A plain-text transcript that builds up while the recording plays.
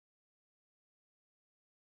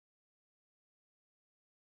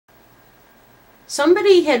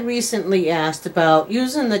Somebody had recently asked about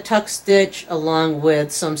using the tuck stitch along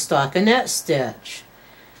with some stockinette stitch.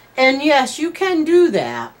 And yes, you can do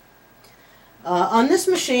that. On this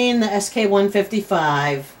machine, the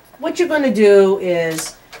SK155, what you're going to do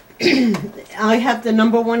is, I have the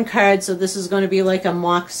number 1 card, so this is going to be like a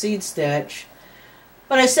mock seed stitch.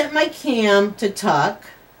 But I set my cam to tuck.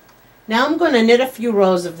 Now I'm going to knit a few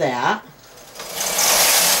rows of that.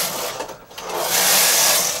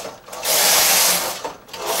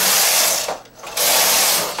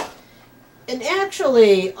 And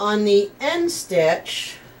actually, on the end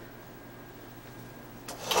stitch,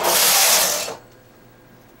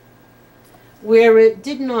 where it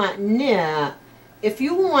did not knit, if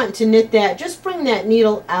you want to knit that, just bring that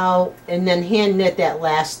needle out and then hand knit that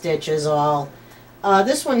last stitch is all.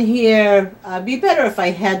 This one here, be better if I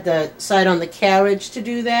had the side on the carriage to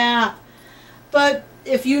do that. But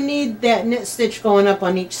if you need that knit stitch going up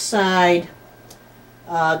on each side,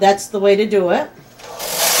 that's the way to do it.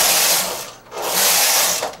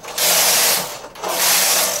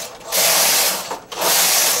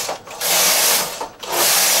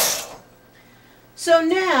 So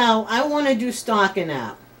now I want to do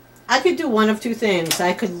stockinette. I could do one of two things.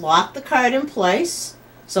 I could lock the card in place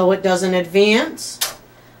so it doesn't advance.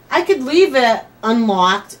 I could leave it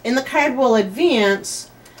unlocked and the card will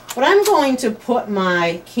advance, but I'm going to put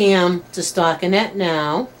my cam to stockinette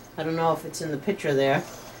now. I don't know if it's in the picture there.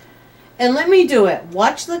 And let me do it.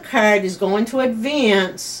 Watch, the card is going to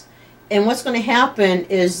advance, and what's going to happen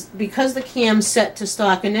is, because the cam's set to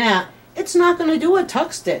stockinette, it's not going to do a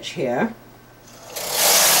tuck stitch here.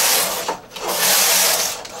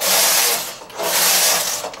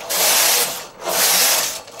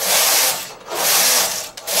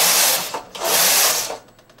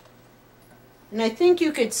 And I think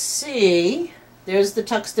you could see, there's the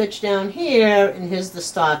tuck stitch down here, and here's the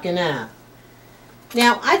stockinette.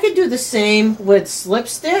 Now, I could do the same with slip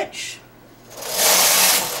stitch.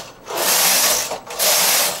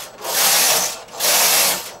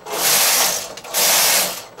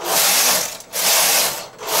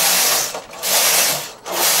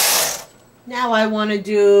 Now I want to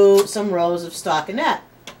do some rows of stockinette.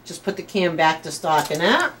 Just put the cam back to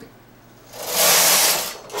stockinette.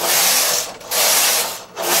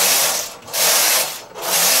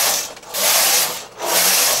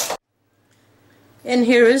 And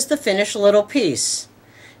here is the finished little piece.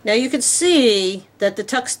 Now you can see that the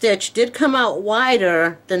tuck stitch did come out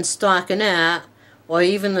wider than stockinette or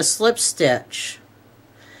even the slip stitch.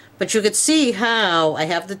 But you could see how I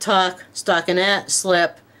have the tuck, stockinette,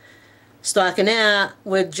 slip, stockinette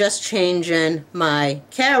with just changing my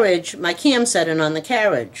carriage, my cam setting on the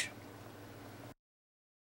carriage.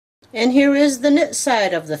 And here is the knit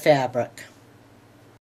side of the fabric.